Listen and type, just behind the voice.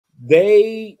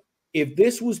They, if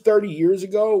this was 30 years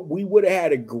ago, we would have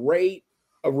had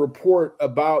a report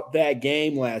about that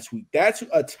game last week. That's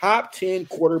a top 10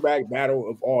 quarterback battle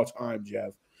of all time,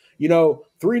 Jeff.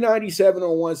 397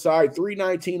 on one side,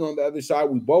 319 on the other side.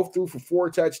 We both threw for 4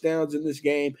 touchdowns in this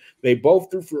game. They both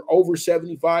threw for over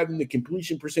 75 in the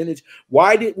completion percentage.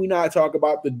 Why did we not talk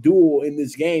about the duel in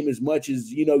this game as much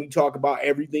as, you talk about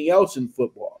everything else in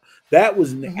football? That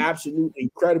was an absolute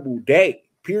incredible day,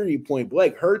 period, point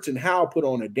blank. Hurts and Howe put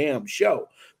on a damn show.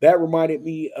 That reminded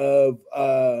me of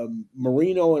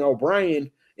Marino and O'Brien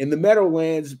in the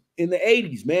Meadowlands in the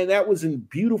 80s, man. That was a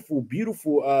beautiful,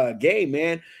 beautiful game,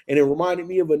 man. And it reminded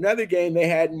me of another game they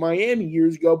had in Miami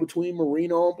years ago between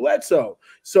Marino and Bledsoe.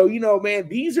 So, man,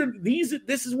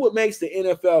 this is what makes the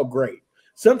NFL great.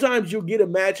 Sometimes you'll get a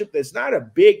matchup that's not a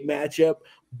big matchup,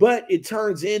 but it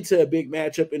turns into a big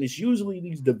matchup, and it's usually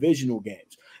these divisional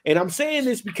games. And I'm saying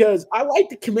this because I like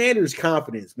the Commanders'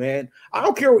 confidence, man. I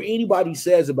don't care what anybody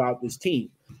says about this team.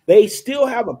 They still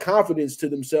have a confidence to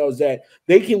themselves that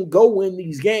they can go win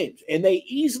these games, and they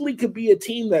easily could be a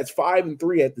team that's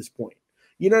 5-3 at this point.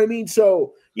 You know what I mean?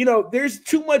 So, there's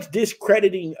too much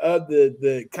discrediting of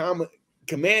the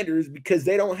Commanders because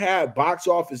they don't have box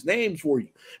office names for you,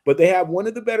 but they have one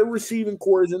of the better receiving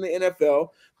corps in the NFL.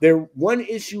 Their one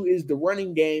issue is the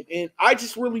running game, and I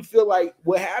just really feel like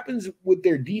what happens with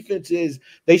their defense is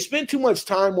they spend too much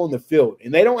time on the field,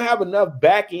 and they don't have enough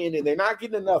back end, and they're not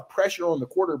getting enough pressure on the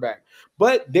quarterback.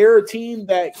 But they're a team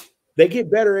that they get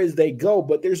better as they go,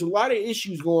 but there's a lot of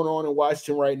issues going on in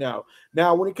Washington right now.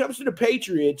 Now, when it comes to the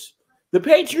Patriots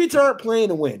aren't playing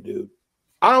to win, dude.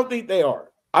 I don't think they are.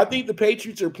 I think the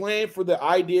Patriots are playing for the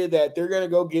idea that they're going to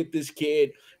go get this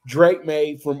kid, Drake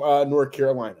May from North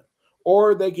Carolina.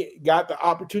 Or they got the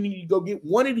opportunity to go get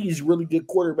one of these really good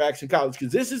quarterbacks in college,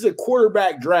 because this is a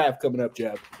quarterback draft coming up,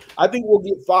 Jeff. I think we'll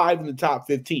get 5 in the top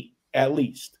 15 at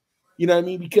least. You know what I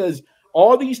mean? Because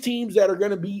all these teams that are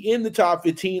going to be in the top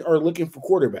 15 are looking for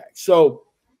quarterbacks. So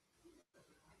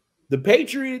the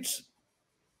Patriots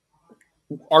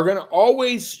are going to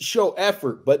always show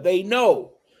effort, but they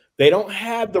know they don't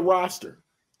have the roster.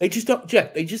 They just don't,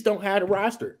 Jeff. They just don't have the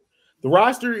roster. The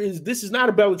roster this is not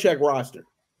a Belichick roster.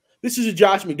 This is a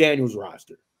Josh McDaniels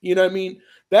roster. You know what I mean?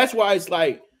 That's why it's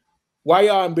like, why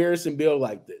y'all embarrassing Bill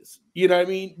like this? You know what I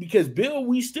mean? Because Bill,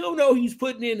 we still know he's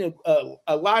putting in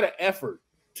a lot of effort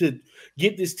to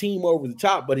get this team over the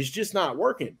top, but it's just not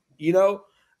working,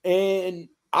 And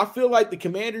I feel like the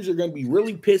Commanders are going to be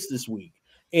really pissed this week.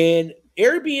 And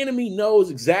Eric Bieniemy knows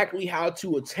exactly how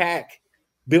to attack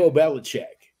Bill Belichick.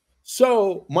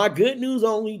 So my good news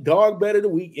only dog bet of the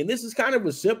week, and this is kind of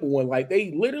a simple one. Like,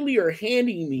 they literally are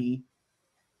handing me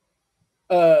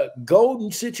a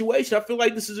golden situation. I feel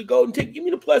like this is a golden ticket. Give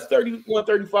me the plus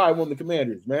 31-35 on the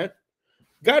Commanders, man.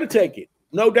 Got to take it.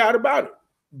 No doubt about it.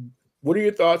 What are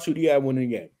your thoughts? Who do you have winning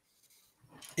the game?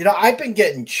 I've been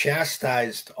getting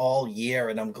chastised all year,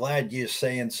 and I'm glad you're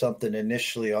saying something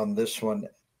initially on this one.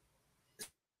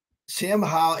 Sam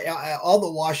Howell, all the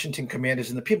Washington Commanders,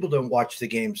 and the people don't watch the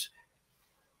games.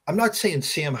 I'm not saying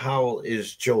Sam Howell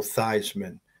is Joe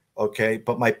Theismann, okay?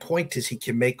 But my point is he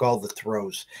can make all the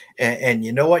throws. And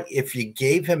you know what? If you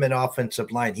gave him an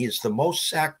offensive line, he is the most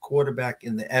sacked quarterback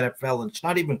in the NFL, and it's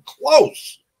not even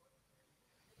close.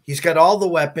 He's got all the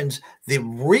weapons. The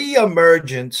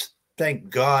reemergence, thank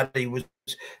God he was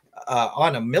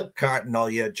on a milk carton all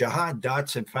year. Jahan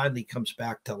Dotson finally comes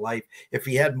back to life. If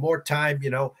he had more time,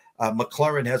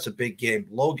 McLaurin has a big game.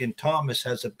 Logan Thomas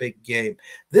has a big game.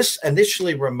 This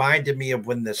initially reminded me of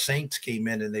when the Saints came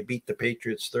in and they beat the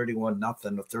Patriots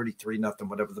 31-0 or 33-0,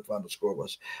 whatever the final score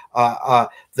was.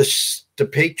 The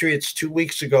Patriots 2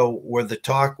 weeks ago were the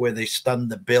talk where they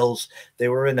stunned the Bills. They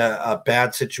were in a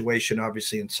bad situation,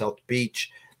 obviously, in South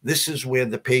Beach. This is where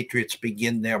the Patriots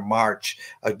begin their march,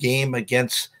 a game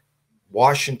against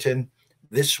Washington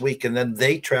this week, and then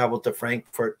they travel to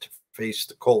Frankfurt to face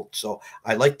the Colts. So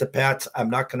I like the Pats. I'm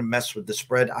not going to mess with the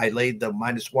spread. I laid the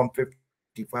minus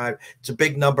 155. It's a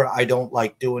big number. I don't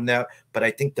like doing that, but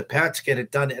I think the Pats get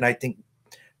it done, and I think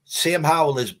Sam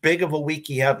Howell, as big of a week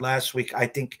he had last week, I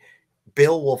think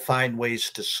Bill will find ways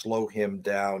to slow him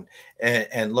down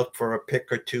and look for a pick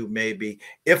or two maybe.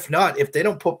 If not, if they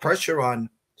don't put pressure on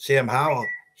Sam Howell,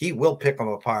 he will pick them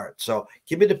apart. So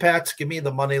give me the Pats. Give me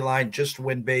the money line. Just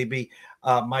win, baby.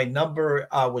 My number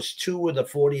was 2 with a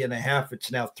 40.5.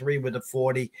 It's now 3 with a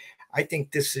 40. I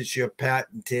think this is your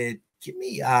patented. Give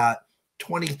me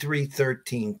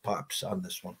 23-13 pops on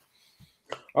this one.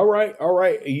 All right.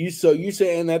 So you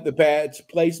saying that the Pats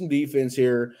play some defense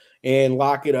here and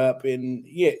lock it up and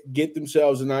get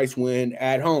themselves a nice win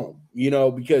at home?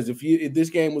 Because if this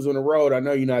game was on the road, I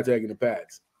know you're not taking the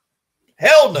Pats.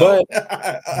 Hell no.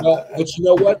 But you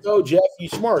know what though, Jeff, you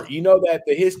smart. You know that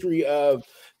the history of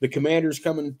the Commanders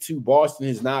coming to Boston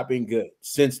has not been good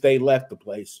since they left the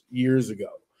place years ago.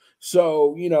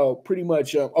 So, you know, pretty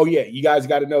much oh yeah, you guys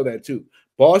got to know that too.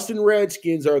 Boston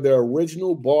Redskins are the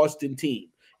original Boston team.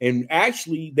 And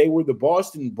actually, they were the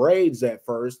Boston Braves at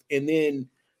first, and then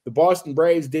the Boston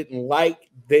Braves didn't like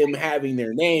them having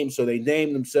their name, so they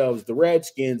named themselves the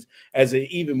Redskins as an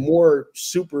even more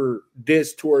super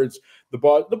diss towards the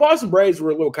Boston Braves were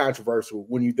a little controversial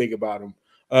when you think about them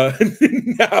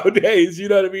nowadays. You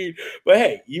know what I mean? But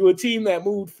hey, you a team that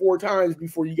moved 4 times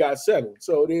before you got settled,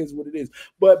 so it is what it is.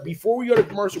 But before we go to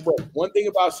commercial break, one thing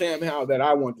about Sam Howell that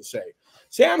I want to say.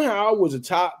 Sam Howell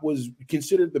was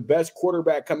considered the best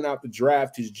quarterback coming out the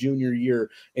draft his junior year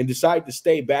and decided to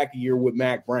stay back a year with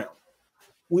Mac Brown.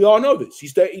 We all know this. He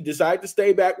decided to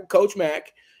stay back with Coach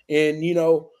Mac and, you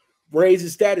know, raise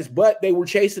his status, but they were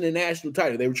chasing a national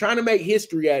title. They were trying to make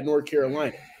history at North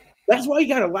Carolina. That's why you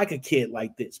got to like a kid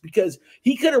like this, because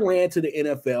he could have ran to the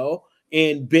NFL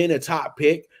and been a top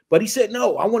pick, but he said,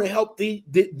 no, I want to help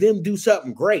them do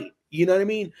something great. You know what I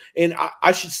mean? And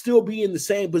I should still be in the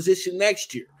same position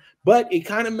next year. But it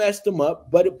kind of messed him up,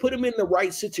 but it put him in the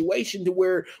right situation to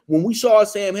where when we saw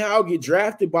Sam Howell get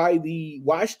drafted by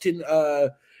Washington,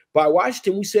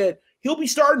 we said he'll be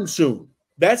starting soon.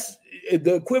 That's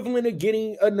the equivalent of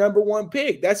getting a number 1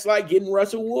 pick. That's like getting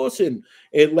Russell Wilson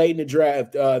late in the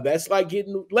draft. That's like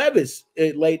getting Levis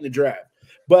late in the draft.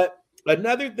 But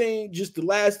another thing, just the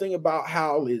last thing about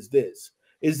Howell is this.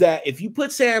 Is that if you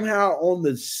put Sam Howell on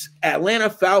the Atlanta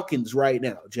Falcons right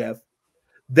now, Jeff,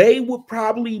 they would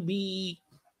probably be,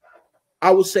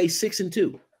 I would say,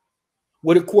 6-2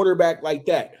 with a quarterback like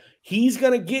that. He's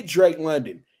going to get Drake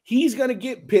London. He's going to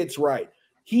get Pitts right.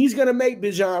 He's going to make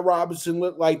Bijan Robinson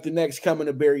look like the next coming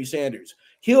of Barry Sanders.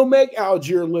 He'll make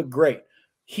Algier look great.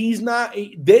 He's not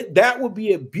 – that would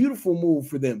be a beautiful move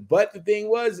for them. But the thing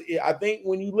was, I think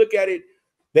when you look at it,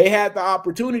 they had the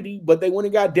opportunity, but they went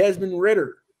and got Desmond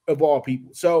Ridder of all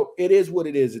people. So it is what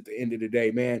it is at the end of the day,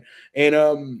 man.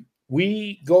 And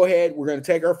we go ahead. We're going to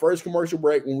take our first commercial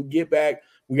break. When we get back,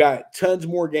 we got tons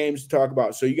more games to talk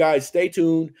about. So you guys stay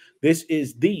tuned. This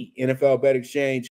is the NFL Bet Exchange.